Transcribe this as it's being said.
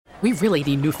We really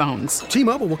need new phones.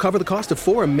 T-Mobile will cover the cost of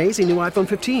 4 amazing new iPhone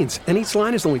 15s, and each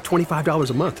line is only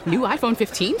 $25 a month. New iPhone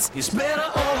 15s? It's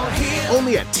better over here.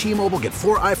 Only at T-Mobile, get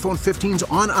 4 iPhone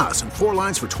 15s on us and 4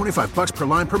 lines for $25 per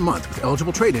line per month with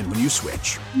eligible trade-in when you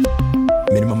switch.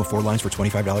 Minimum of 4 lines for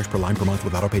 $25 per line per month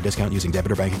with autopay discount using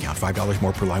debit or bank account. $5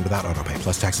 more per line without autopay,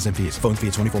 plus taxes and fees. Phone fee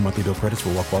at 24 monthly bill credits for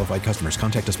well-qualified customers.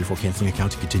 Contact us before canceling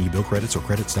account to continue bill credits or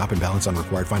credit stop and balance on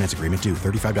required finance agreement due.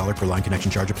 $35 per line connection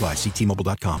charge applies. See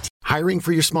T-Mobile.com. Hiring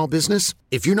for your small business?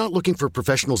 If you're not looking for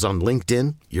professionals on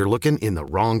LinkedIn, you're looking in the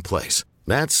wrong place.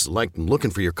 That's like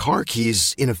looking for your car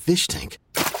keys in a fish tank.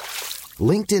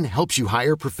 LinkedIn helps you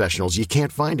hire professionals you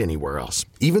can't find anywhere else,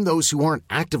 even those who aren't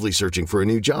actively searching for a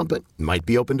new job but might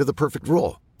be open to the perfect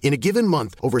role. In a given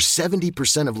month, over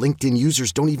 70% of LinkedIn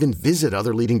users don't even visit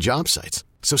other leading job sites.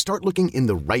 So start looking in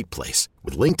the right place.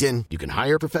 With LinkedIn, you can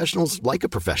hire professionals like a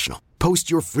professional.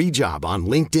 Post your free job on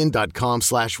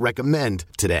linkedin.com/recommend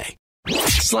today.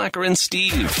 Slacker and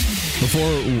Steve.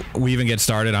 Before we even get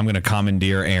started, I'm going to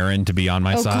commandeer Erin to be on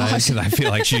my side because I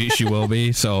feel like she will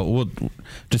be. So we'll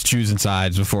just choosing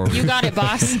sides before. You got it,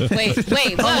 boss. Wait.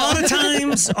 A lot of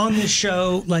times on this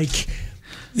show, like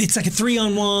it's like a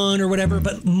 3-on-1 or whatever,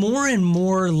 but more and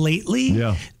more lately,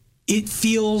 it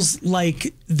feels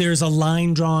like there's a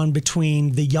line drawn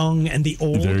between the young and the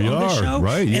old on the show.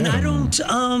 Right? Yeah. And I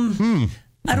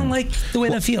don't like the way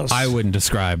that feels. I wouldn't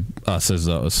describe us as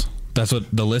those. That's what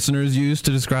the listeners use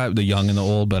to describe the young and the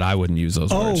old, but I wouldn't use those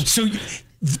words. Oh, so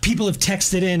people have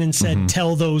texted in and said,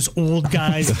 tell those old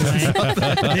guys blank.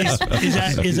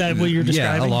 Is that what you're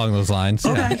describing? Yeah, along those lines.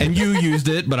 Okay. Yeah. And you used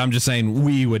it, but I'm just saying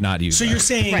we would not use it. So you're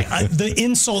saying the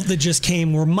insult that just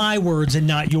came were my words and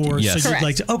not yours. Yes. So you'd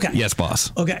like to, okay. Yes,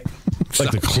 boss. Okay.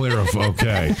 Like to clarify,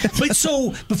 okay. But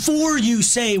so before you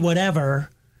say whatever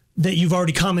that you've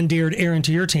already commandeered Erin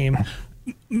to your team,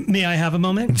 may I have a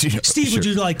moment? Steve, sure. would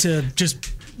you like to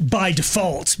just by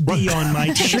default be on my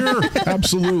team? Sure,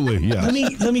 absolutely, yeah. Let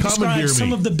me describe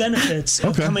some of the benefits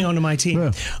of coming onto my team.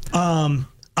 Yeah.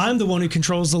 I'm the one who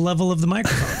controls the level of the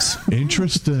microphones.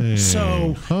 Interesting.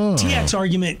 So TX's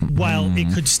argument, while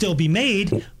it could still be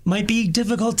made, might be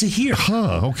difficult to hear.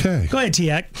 Okay. Go ahead,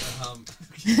 TX.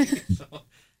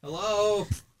 Hello.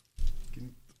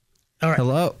 All right.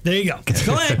 Hello. There you go.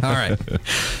 Go ahead. All right.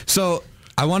 So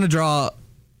I want to draw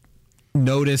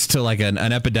notice to like an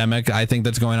epidemic I think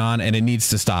that's going on, and it needs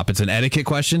to stop. It's an etiquette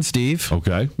question, Steve.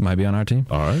 Okay. Might be on our team.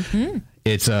 All right.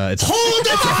 It's Hold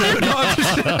on!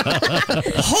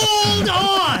 Hold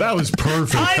on! That was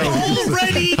perfect. I've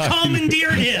already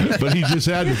commandeered him. But he just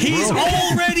had to He's throw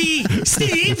it. already...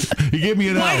 Steve, He gave me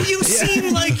an why out. do you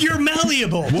seem like you're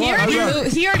malleable? He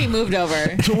already moved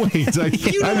over. Wait,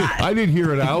 I didn't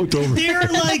hear it out. Over. They're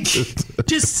like,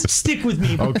 just stick with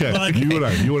me. Okay, bud. you and I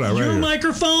right Your here.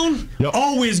 microphone,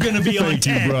 always going to be on 10.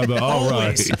 Thank you, brother. All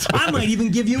always. right. I might even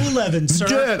give you 11, sir.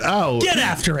 Get out. Get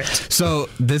after it. So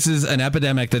this is an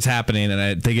epidemic that's happening, and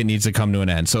I think it needs to come to an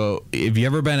end. So if you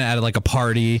ever been at like a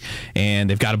party and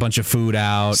they've got a bunch of food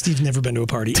out, Steve's never been to a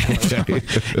party.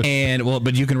 and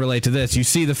but you can relate to this. You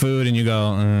see the food and you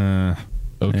go,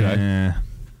 okay,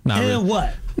 not really.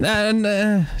 What?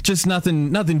 Just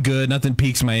nothing good. Nothing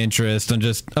piques my interest. I'm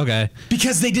just okay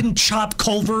because they didn't chop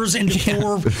Culvers into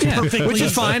four perfectly, which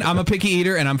is fine. I'm a picky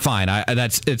eater and I'm fine.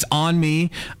 It's on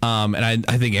me. And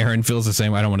I think Erin feels the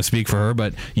same way. I don't want to speak for her,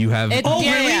 but you have.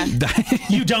 Really?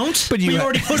 You don't? But you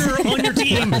already put her on your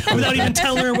team without even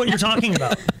telling her what you're talking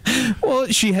about. Well,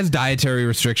 she has dietary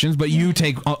restrictions, but you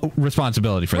take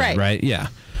responsibility for that, right? Yeah.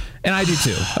 And I do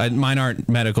too. Mine aren't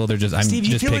medical. They're just, I'm Steve,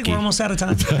 just you feel picky. like we're almost out of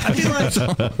time? I feel like.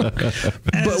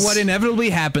 But what inevitably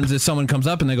happens is someone comes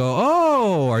up and they go,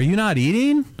 "Oh, are you not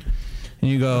eating?"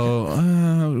 And you go,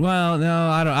 "Well, no,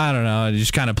 I don't know." And you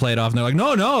just kind of play it off. And they're like,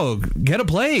 "No, get a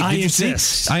plate." I Did you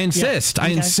insist. see? I insist. Yeah. I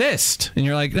Okay. insist. And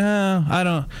you're like, "No, I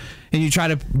don't." And you try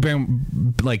to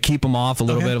keep them off a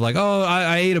little bit of like, "Oh,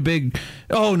 I ate a big,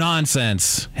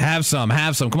 nonsense. Have some.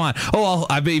 Come on." Oh,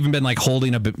 I've even been like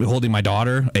holding my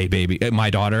daughter, my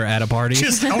daughter at a party.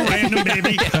 Just a random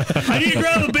baby. I need to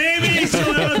grab a baby so I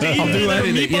don't have to eat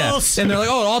anything. Yeah. And they're like,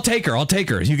 "Oh, I'll take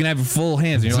her. You can have full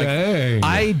hands." And you're like,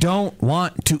 "I don't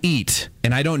want to eat,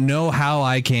 and I don't know how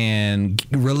I can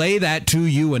relay that to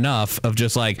you enough of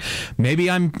just like maybe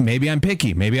I'm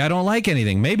picky, maybe I don't like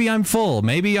anything, maybe I'm full,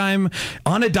 maybe I'm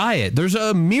on a diet. There's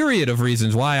a myriad of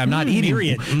reasons why I'm not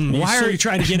eating." Why are you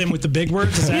trying to get him with the big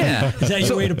words? Is that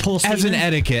your way to pull Steve as an in?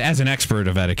 etiquette, as an expert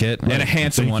of etiquette, and a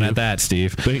handsome one at that,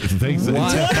 Steve? Thanks.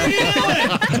 What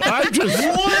are you doing?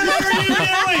 What are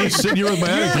you doing? Sitting here with my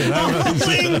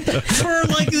etiquette. You're for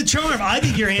like the charm. I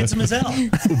think you're handsome as hell.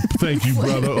 Thank you,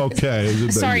 brother. Okay.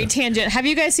 Sorry, tangent. Have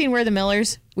you guys seen We're the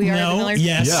Millers? We Are the Millers?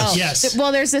 Yes. Oh. Yes.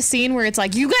 Well, there's a scene where it's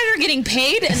like, you guys are getting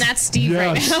paid, and that's Steve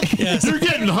right now. Yes. They're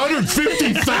getting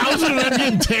 150,000 and I'm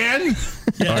getting 10? Yes.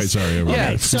 All right, sorry.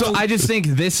 Yeah. So I just think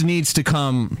this needs to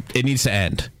come. It needs to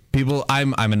end. People,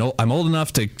 I'm old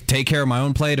enough to take care of my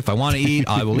own plate. If I want to eat,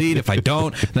 I will eat. If I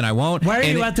don't, then I won't. Why are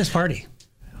you at this party?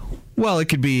 Well, it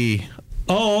could be.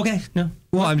 Oh, okay. No.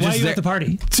 Well, Why are you at the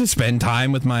party? To spend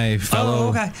time with my fellow. Oh,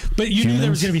 okay. But you knew there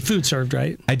was going to be food served,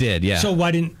 right? I did, yeah. So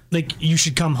why didn't you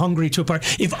should come hungry to a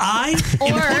party? If I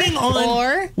am putting on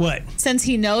or what? Since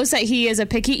he knows that he is a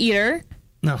picky eater.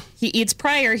 No. He eats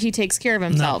prior. He takes care of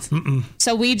himself. No.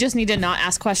 So we just need to not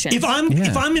ask questions. If I'm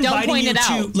inviting you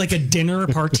to like a dinner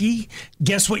party,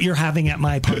 guess what you're having at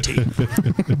my party?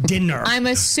 Dinner. I'm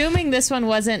assuming this one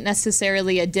wasn't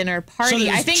necessarily a dinner party.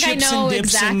 So I think I know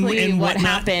exactly and what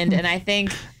whatnot. happened, and I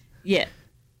think, yeah.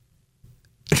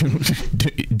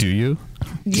 Do you?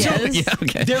 Yes. Yeah,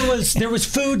 okay. There was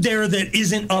food there that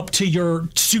isn't up to your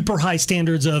super high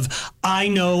standards of I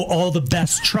know all the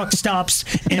best truck stops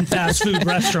and fast food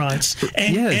restaurants.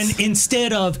 And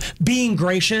instead of being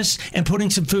gracious and putting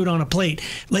some food on a plate,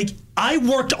 like I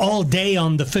worked all day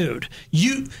on the food.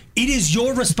 It is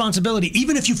your responsibility,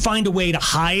 even if you find a way to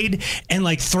hide and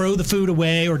like throw the food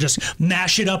away or just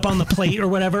mash it up on the plate or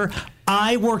whatever.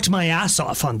 I worked my ass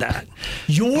off on that.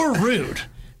 You're rude.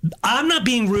 I'm not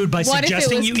being rude by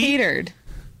suggesting you catered?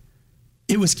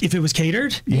 If it was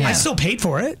catered, yeah. I still paid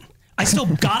for it. I still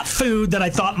got food that I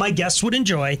thought my guests would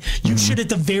enjoy. You should, at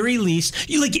the very least,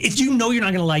 if you know you're not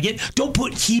going to like it, don't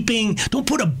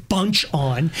put a bunch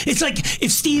on. It's like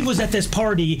if Steve was at this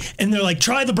party and they're like,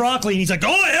 try the broccoli, and he's like,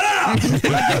 oh yeah,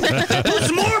 put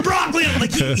some more broccoli on.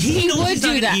 Like he knows would he's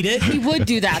do not that. Eat it. He would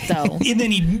do that though. And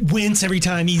then he'd wince every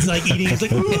time he's like eating. He's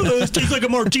like, ooh, this tastes like a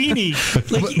martini.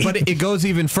 But it goes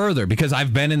even further because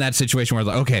I've been in that situation where it's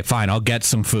like, okay, fine, I'll get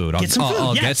some food.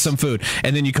 I'll get some food.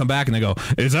 And then you come back and they go,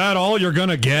 is that all you're going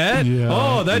to get? Yeah,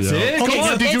 oh, that's it? Come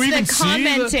on, did you even see the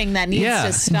commenting that needs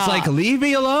to stop. It's like, leave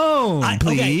me alone,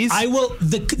 please. Okay, I will.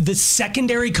 The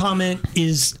secondary comment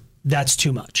is that's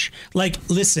too much. Like,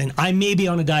 listen, I may be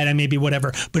on a diet, I may be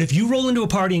whatever, but if you roll into a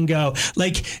party and go,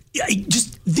 like,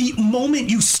 just the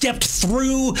moment you stepped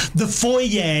through the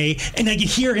foyer and I could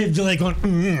hear him like going,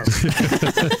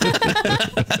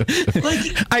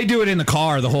 like, I do it in the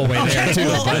car the whole way there too.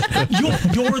 Well,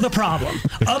 you're the problem.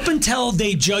 Up until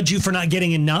they judge you for not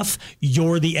getting enough,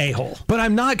 you're the a-hole. But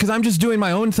I'm not, because I'm just doing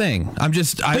my own thing.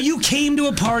 But you came to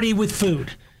a party with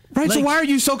food. Right, so why are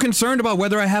you so concerned about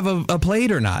whether I have a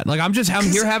plate or not? Like, I'm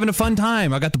here having a fun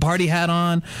time. I got the party hat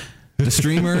on. The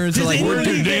streamers are like, we're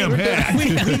too damn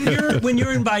hat. When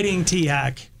you're inviting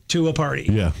T-Hack to a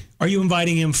party, are you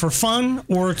inviting him for fun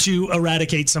or to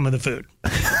eradicate some of the food?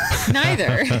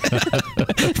 Neither.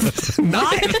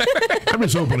 I'm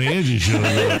just hoping Angie showed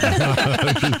up.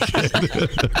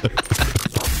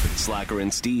 Slacker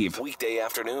and Steve, weekday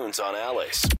afternoons on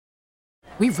Alice.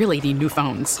 We really need new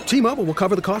phones. T-Mobile will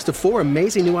cover the cost of 4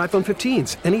 amazing new iPhone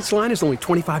 15s, and each line is only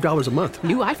 $25 a month.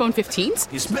 New iPhone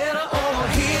 15s? It's better over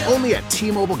here. Only at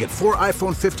T-Mobile, get 4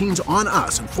 iPhone 15s on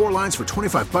us and 4 lines for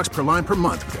 $25 per line per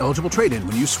month with eligible trade-in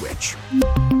when you switch.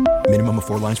 Minimum of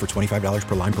 4 lines for $25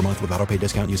 per line per month with auto-pay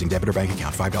discount using debit or bank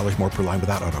account. $5 more per line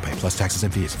without auto-pay, plus taxes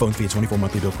and fees. Phone fee at 24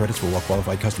 monthly bill credits for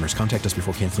well-qualified customers. Contact us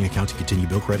before canceling account to continue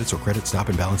bill credits or credit stop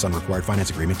and balance on required finance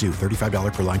agreement due.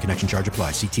 $35 per line connection charge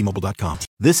applies. See T-Mobile.com.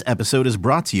 This episode is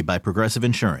brought to you by Progressive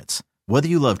Insurance. Whether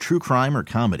you love true crime or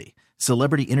comedy,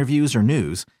 celebrity interviews or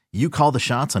news, you call the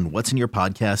shots on what's in your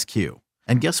podcast queue.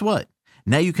 And guess what?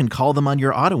 Now you can call them on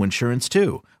your auto insurance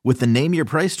too with the Name Your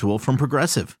Price tool from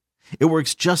Progressive. It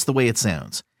works just the way it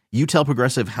sounds. You tell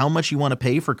Progressive how much you want to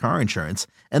pay for car insurance,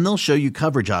 and they'll show you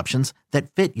coverage options that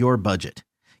fit your budget.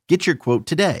 Get your quote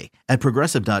today at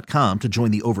Progressive.com to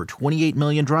join the over 28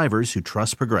 million drivers who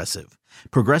trust Progressive.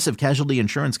 Progressive Casualty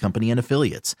Insurance Company and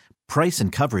Affiliates. Price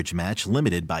and coverage match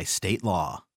limited by state law.